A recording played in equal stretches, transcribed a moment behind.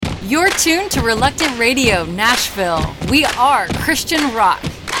You're tuned to Reluctant Radio, Nashville. We are Christian rock.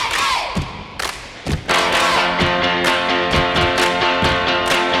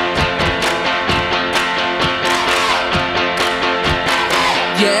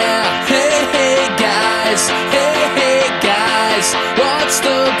 Yeah, hey guys, what's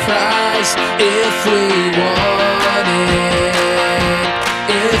the prize if we want it,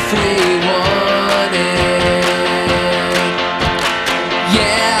 if we want it?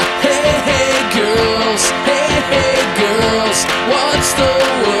 Yeah, hey girls, what's the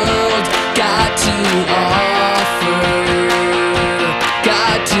world got to offer,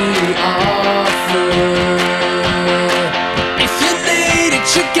 got to offer?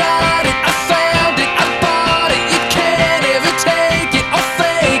 You got it, I found it, I bought it. You can't ever take it or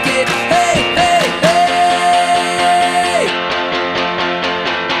fake it. Hey, hey, hey.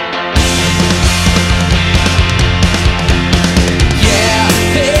 Yeah,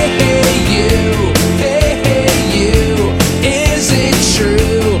 hey you, is it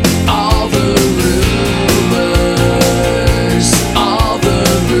true? All the rumors, all the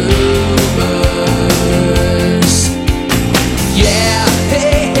rumors. Yeah.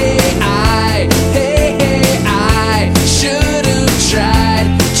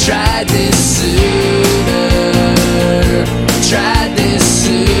 Tried this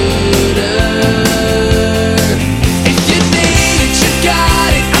sooner. If you need it, you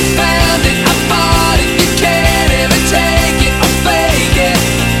got it. I found it, I bought it. You can't ever take it or fake it.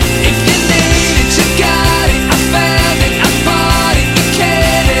 If you need it, you got it. I found it, I bought it. You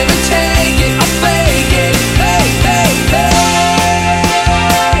can't ever take it or fake it. Hey, hey, hey.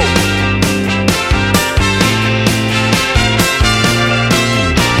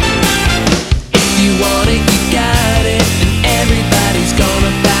 You want it, you got it, and everybody's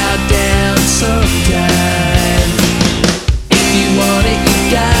gonna bow down sometime. If you want it,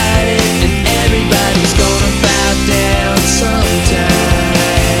 you got it, and everybody's gonna bow down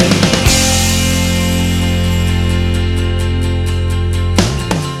sometime.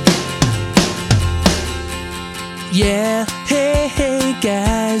 Yeah, hey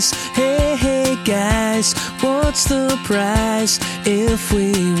guys, what's the price if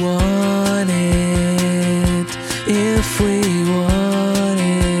we want it, if we want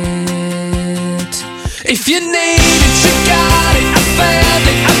it? If you need it, you got it, I found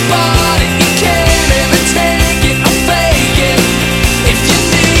it, I bought it. You can't ever take it or fake it. If you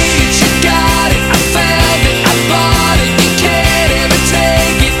need it, you got it, I found it, I bought it. You can't ever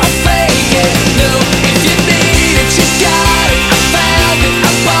take it or fake it. No, if you need it, you got it, I found it, I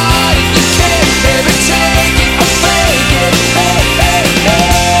bought it. You can't ever take it or fake it. Hey, hey,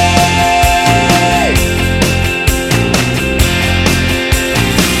 hey.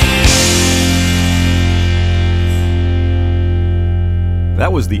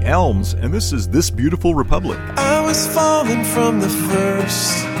 That was the Elms, and this is This Beautiful Republic. I was falling from the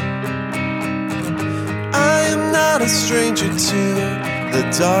first. I am not a stranger to the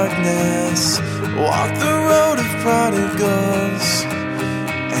darkness. Walked the road of prodigals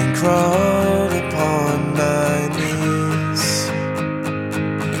and crawled upon my knees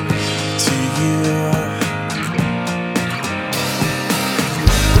to you.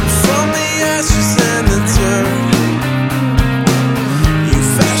 From the ashes and the dirt,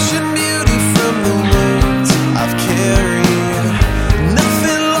 fashion beauty from the wounds I've carried.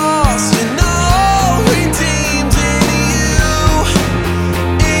 Nothing lost, you know, redeemed in you,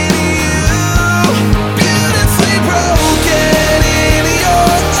 in you. Beautifully broken in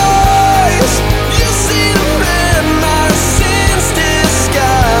your arms.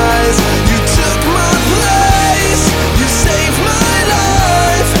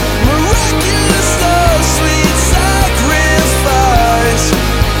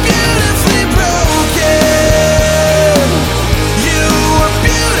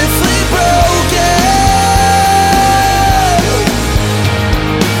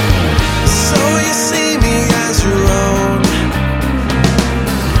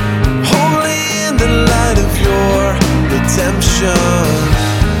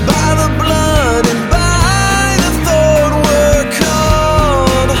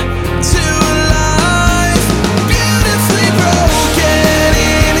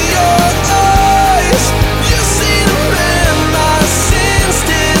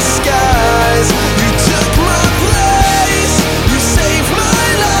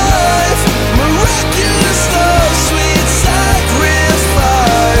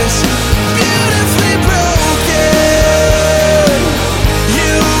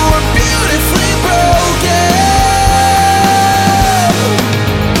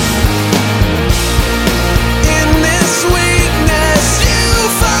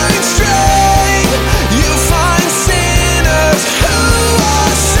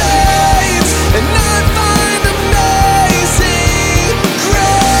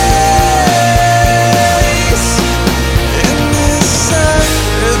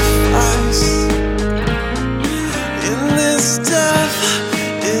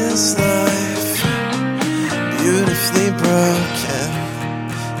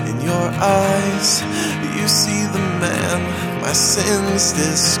 saint's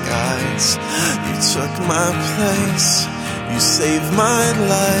disguise. You took my place, you saved my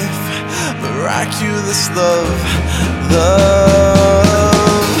life. Miraculous love,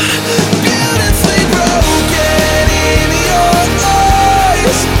 love. Beautifully broken in your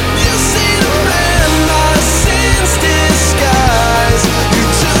eyes. You see the man, my sin's disguise. You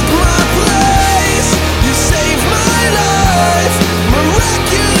took my place, you saved my life.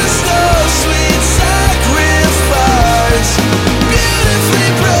 Miraculous love, sweet sacrifice.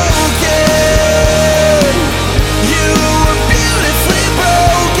 Beautifully broken, you were beautifully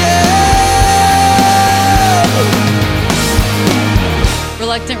broken.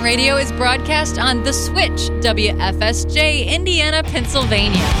 Reluctant Radio is broadcast on The Switch, WFSJ, Indiana,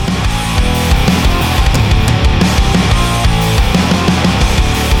 Pennsylvania.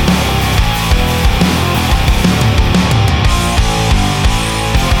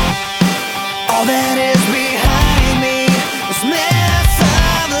 All that is behind me is myth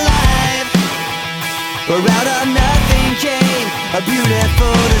of life, where out of nothing came a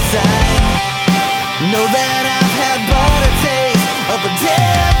beautiful design. Know that I've had but a taste of a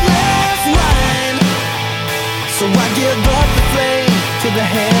deathless wine, so I give up the flame to the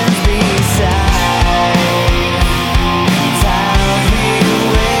hands beside. And I'll be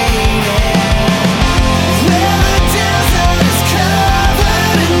waiting where the desert is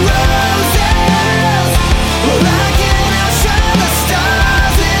covered in roses, where I can outshine the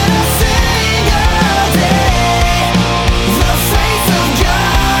stars in a single day. The face of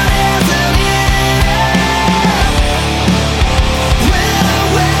God isn't in it. When I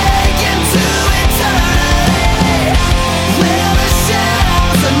wake into eternity, where the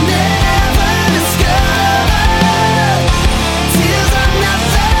shadows are never discovered, tears are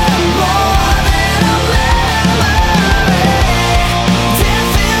nothing more than a memory.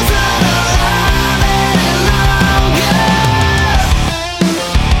 Death isn't alive any longer.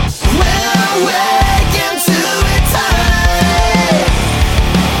 When I wake into eternity,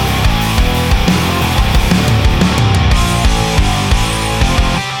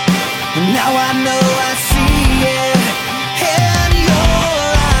 now I know I see it in your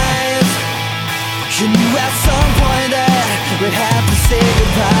eyes. You knew at some point that we'd have to say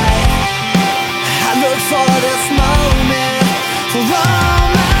goodbye. I look for this moment for all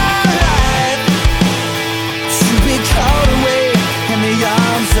my life, to be caught away in the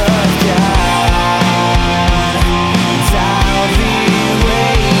arms of God. And I'll be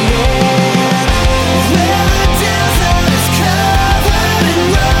waiting where the desert is covered in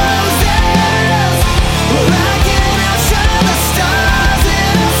roses, where I can outshine the stars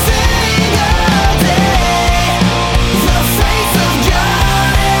in a single day. The face of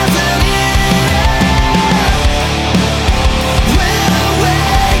God isn't in it. When I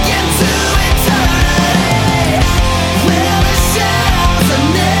wake into eternity, where the shadows are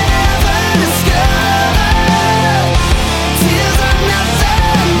never discovered, tears are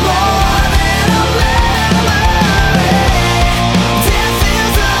nothing more than a memory. Death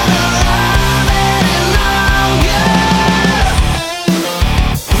isn't alive any longer.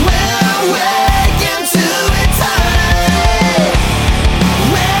 When I wake into eternity,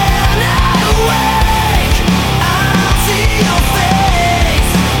 when I wake, I'll see your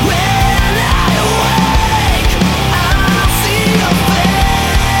face. When I wake, I'll see your face.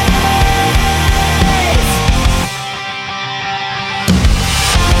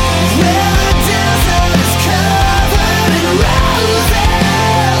 Where the desert is covered in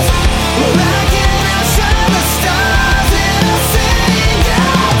roses, where I can outshine the stars in a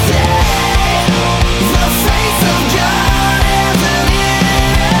single day. The face of God isn't in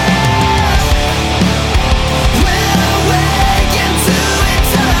it. When I wake into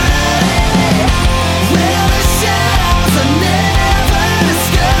eternity, where the shadows are never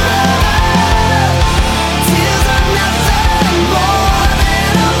discovered, tears are nothing more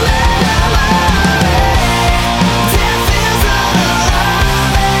than a memory. Death isn't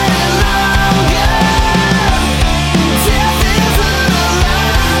alive any longer. Death isn't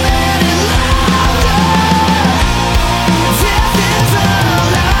alive any longer. Death isn't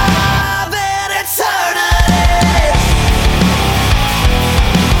alive in eternity.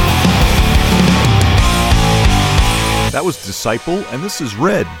 That was Disciple, and this is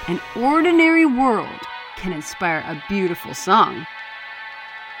Red. An ordinary world can inspire a beautiful song.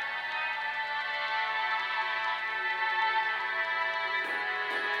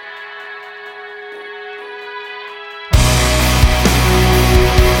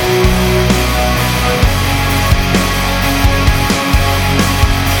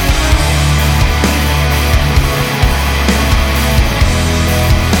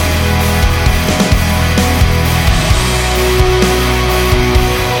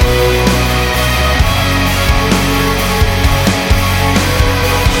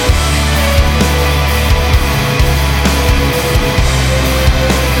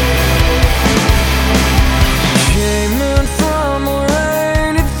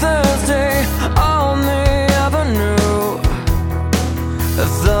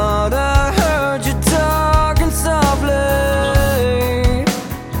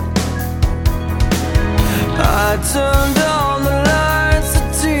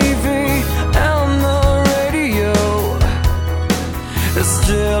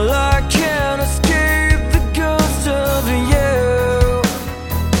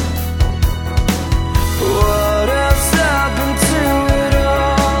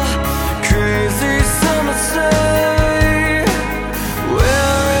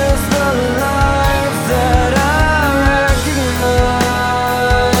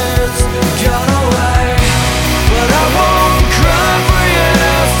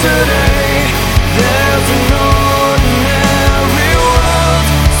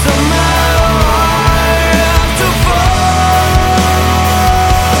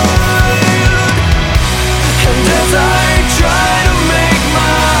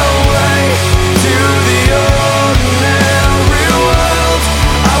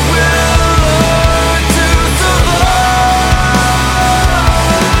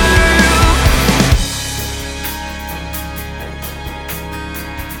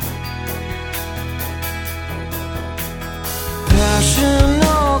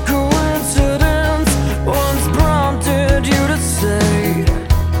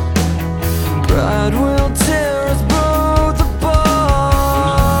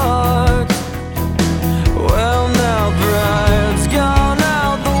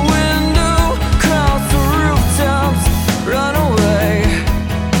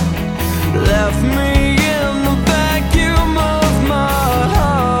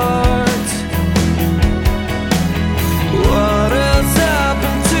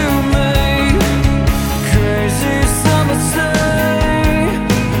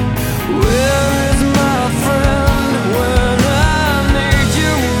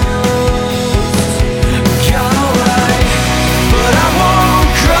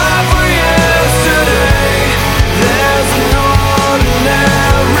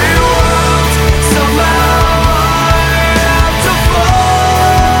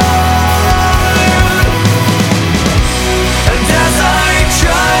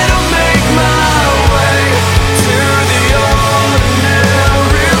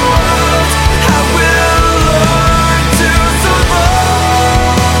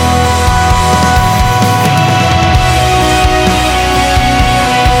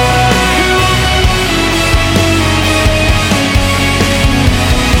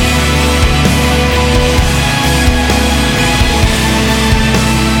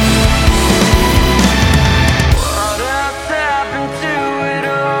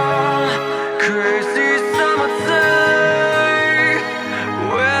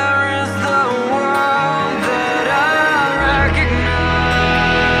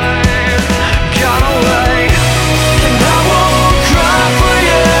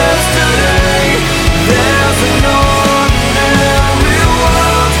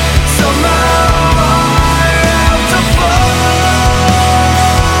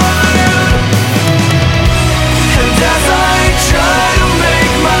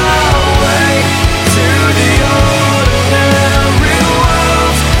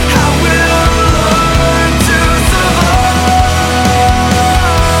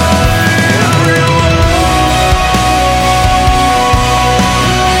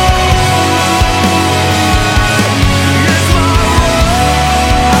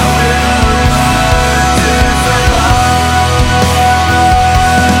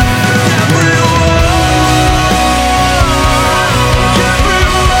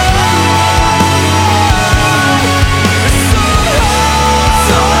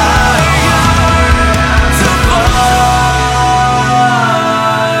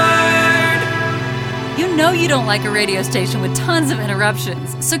 you don't like a radio station with tons of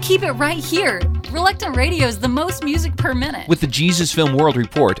interruptions, so keep it right here. Reluctant Radio is the most music per minute. With the Jesus Film World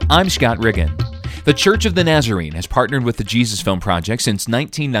Report, I'm Scott Riggin. The Church of the Nazarene has partnered with the Jesus Film Project since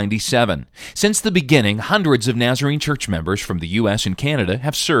 1997. Since the beginning, hundreds of Nazarene church members from the U.S. and Canada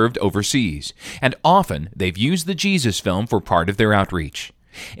have served overseas, and often they've used the Jesus Film for part of their outreach.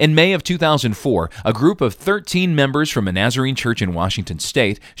 In May of 2004, a group of 13 members from a Nazarene church in Washington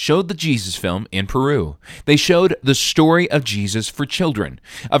State showed the Jesus Film in Peru. They showed The Story of Jesus for Children,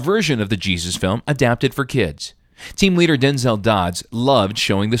 a version of the Jesus Film adapted for kids. Team leader Denzel Dodds loved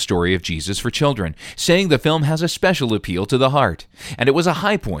showing the story of Jesus for children, saying the film has a special appeal to the heart, and it was a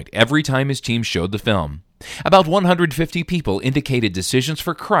high point every time his team showed the film. About 150 people indicated decisions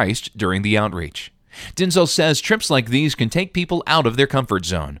for Christ during the outreach. Denzel says trips like these can take people out of their comfort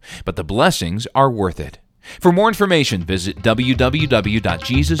zone, but the blessings are worth it. For more information, visit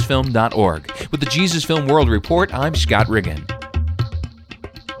www.jesusfilm.org. With the Jesus Film World Report, I'm Scott Riggin.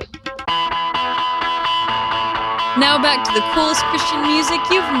 Now back to the coolest Christian music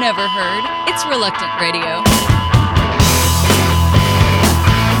you've never heard. It's Reluctant Radio.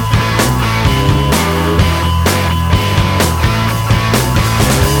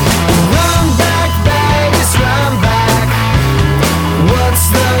 Run back, babies, run back. What's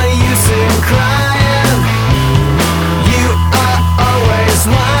the use in crying? You are always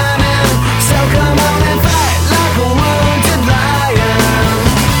whining, so come on and fight like a wounded lion.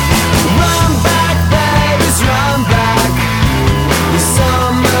 Run back, babies, run back. The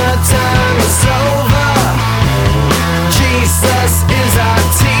summertime is over. Jesus is our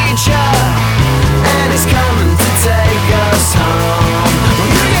teacher, and he's coming to take us home.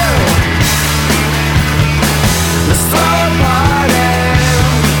 Let's throw a party,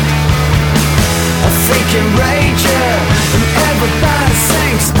 a freaking rager, and everybody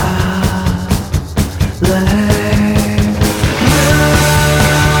sings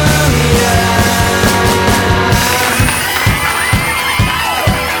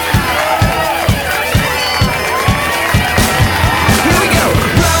Here we go.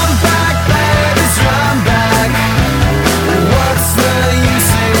 Run back, babies, run back. What's the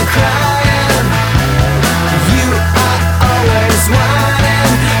use in crying? You are always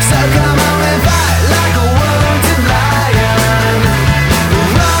whining, so come on and fight like a wounded lion.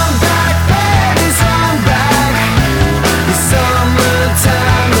 Run back, babies, run back. The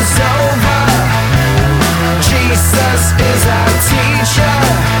summertime is over. Jesus is our teacher,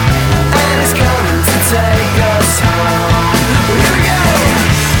 and he's coming to take us home. Here we go.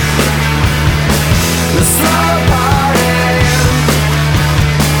 Let's throw a party,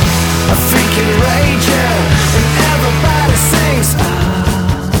 a freaking rager, and everybody sings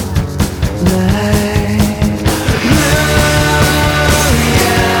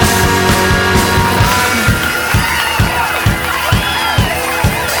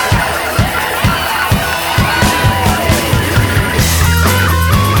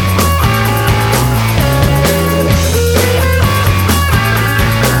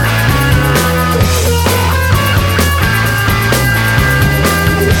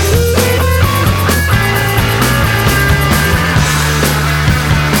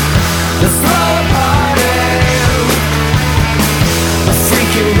Let's throw a party, a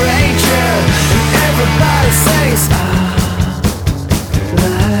freaking rager, and everybody sings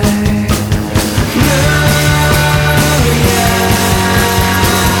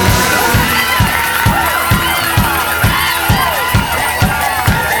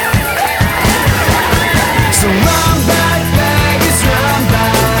So run back, babies, run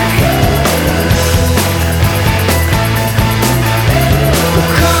back.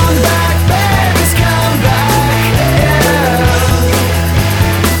 Come back, babies, come back, yeah.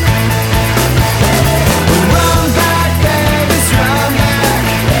 Run back, babies, run back,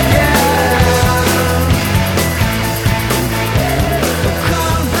 yeah.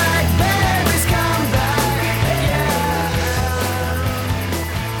 Come back, babies, come back, yeah.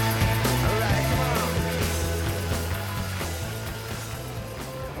 All right, come on.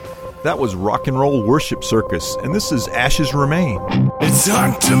 That was Rock and Roll Worship Circus, and this is Ashes Remain. It's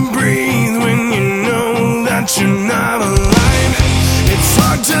hard to breathe when you know that you're not alive. It's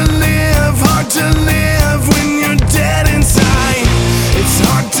hard to live when you're dead inside. It's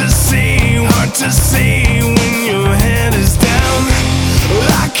hard to see when your head is down.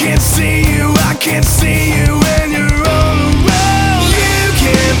 I can't see you when you're all around. You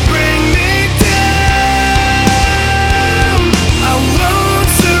can't bring me down. I won't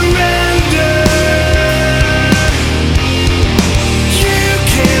surrender. You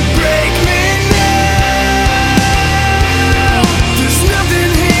can't break me now.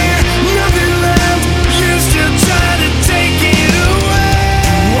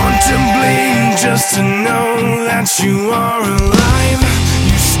 you are alive.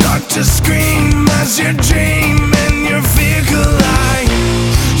 You start to scream as your dream and your fear collide.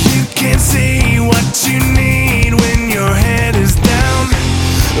 You can't see what you need when your head is down.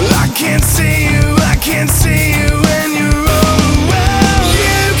 I can't see you, I can't see you when you're overwhelmed.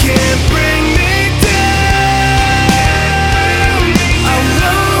 You can't bring me down. I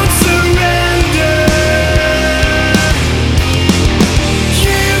won't surrender.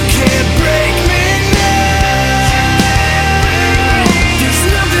 You can't break me now. There's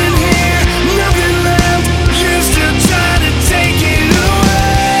nothing here, nothing left. You still try to take it away.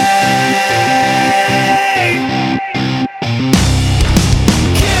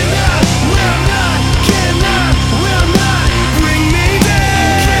 Cannot, will not bring me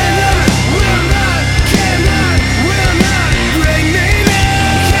down. Cannot, will not bring me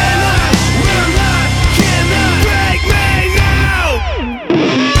down. Cannot, will not break me now.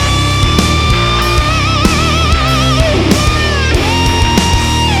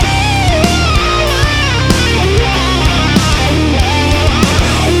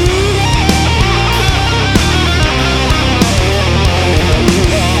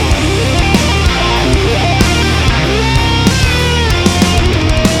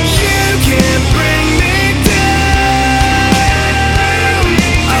 You can't bring me down.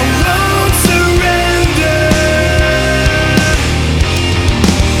 I won't surrender.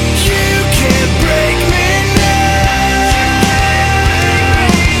 You can't break me now.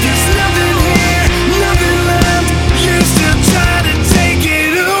 There's nothing here, nothing left. You still try to take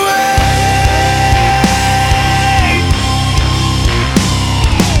it away.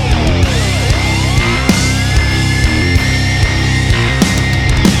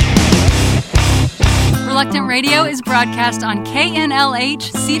 Reluctant Radio is broadcast on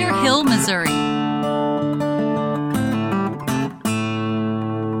KNLH, Cedar Hill, Missouri.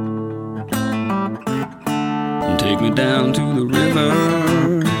 Take me down to the river,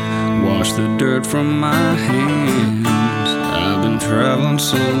 wash the dirt from my hands. I've been traveling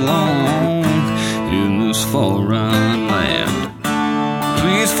so long in this foreign land.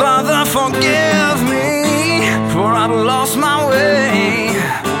 Please, Father, forgive me, for I've lost my way.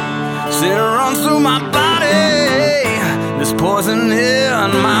 Sin runs through my body, there's poison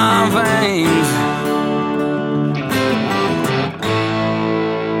in my veins.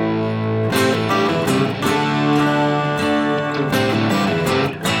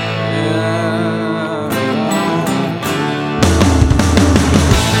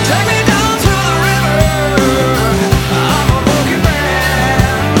 Take me down to the river, I'm a broken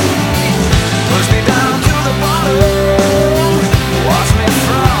man. Push me down to the bottom, wash me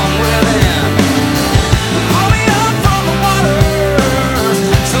from within. Pull me up from the waters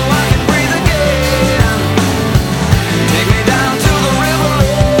so I can breathe again.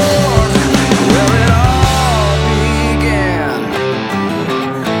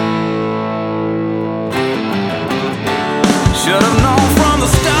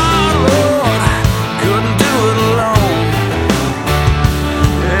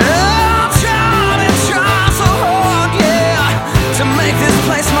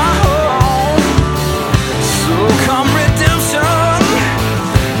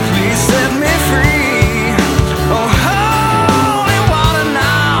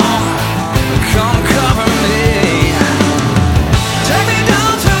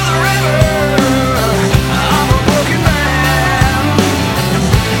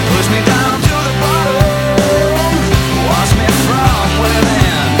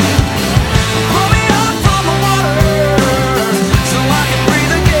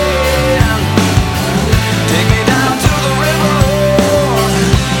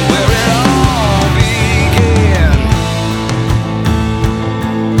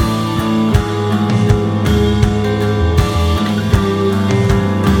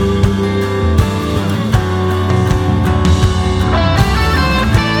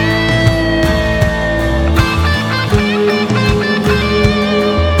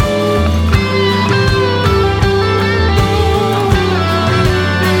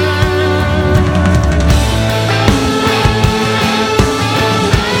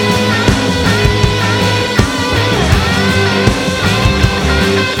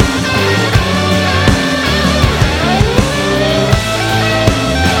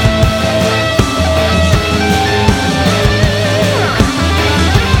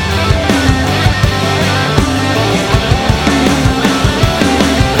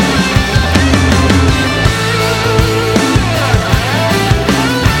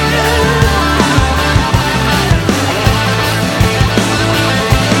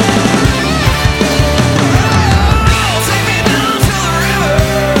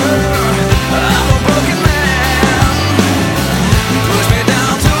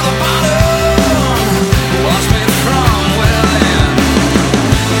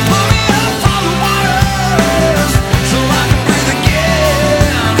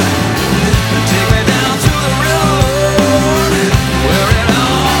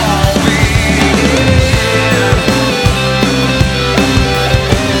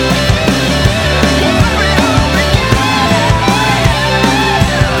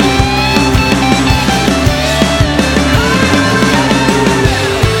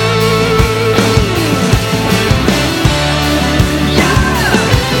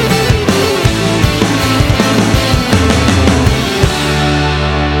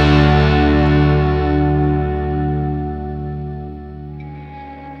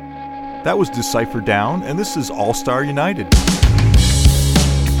 That was Decipher Down, and this is All Star United.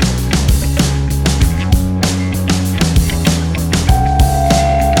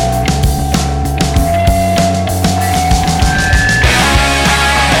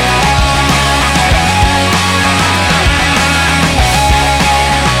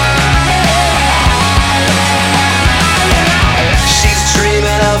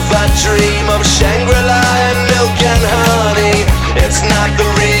 Dream of Shangri-La and milk and honey. It's not the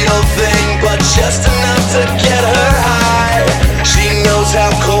real thing, but just enough to get her high. She knows how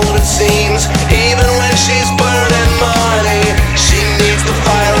cold it seems, even when she's burning money. She needs the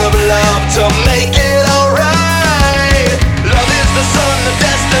fire of love to make it alright. Love is the sun, the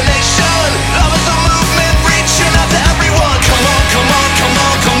destination. Love is a movement reaching out to everyone. Come on, come on, come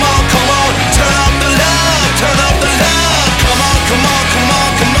on, come on, come on. Turn up the love, turn up the love. Come on, come on, come on,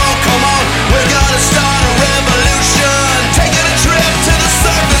 come on. Come on, we're gonna start a revolution, taking a trip to the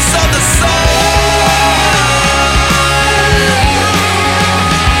surface of the sun.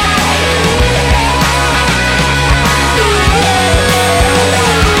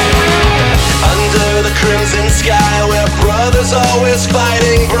 Under the crimson sky, where brothers always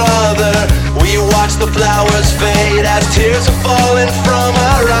fighting brother, we watch the flowers fade as tears are falling from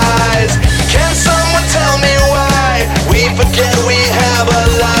our eyes. Can someone tell me why we forget we have a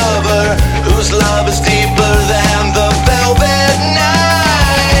lover whose love is deeper than the velvet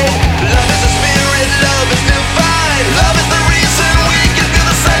night? Love is a spirit, love is divine. Love is the reason we can feel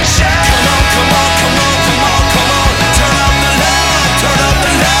the sunshine. Come on, come on, come on, come on, come on. Turn up the love, turn up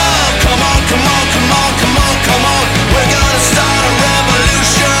the love. Come on, come on, come on, come on, come on. We're gonna start a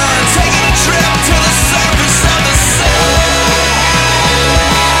revolution, taking a trip to the surface of the sun.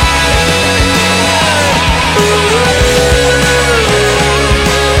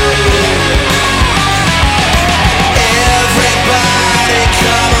 Everybody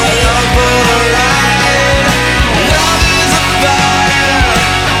come along for the ride. Love is a fire.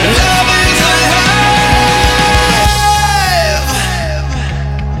 Love is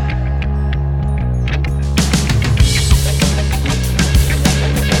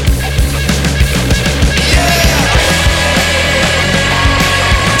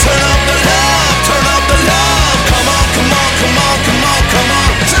Turn up the love, turn up the love. Come on, come on, come on, come on, come on.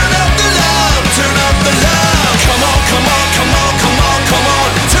 Turn up the love, turn up the love. Come on, come on, come on, come on, come on.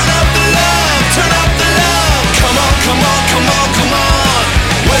 Turn up the love, turn up the love. Come on, come on, come on, come on.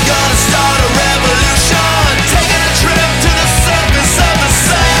 We're gonna start a revolution, taking a trip to the surface of the sun.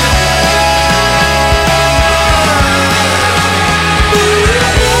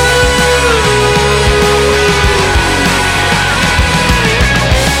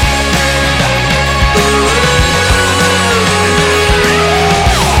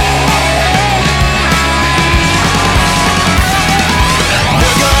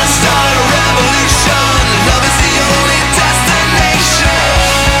 We're gonna start a revolution. Love is the only destination.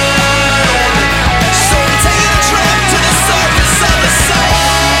 So we're taking a trip to the surface of the sun.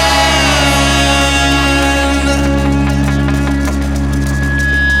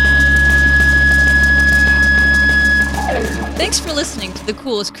 Thanks for listening to the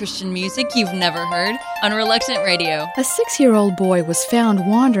coolest Christian music you've never heard on Reluctant Radio. A 6-year-old boy was found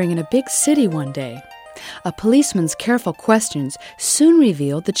wandering in a big city one day. A policeman's careful questions soon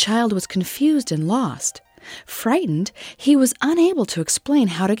revealed the child was confused and lost. Frightened, he was unable to explain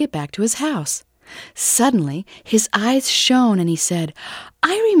how to get back to his house. Suddenly, his eyes shone and he said,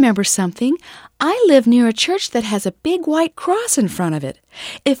 "I remember something. I live near a church that has a big white cross in front of it.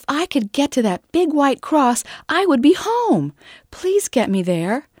 If I could get to that big white cross, I would be home. Please get me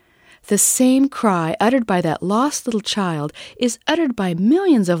there." The same cry uttered by that lost little child is uttered by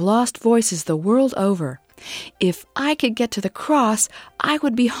millions of lost voices the world over. If I could get to the cross, I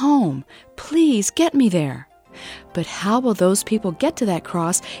would be home. Please get me there. But how will those people get to that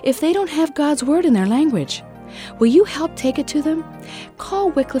cross if they don't have God's Word in their language? Will you help take it to them? Call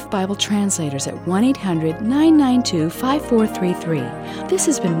Wycliffe Bible Translators at 1-800-992-5433. This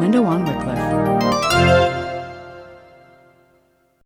has been Window on Wycliffe.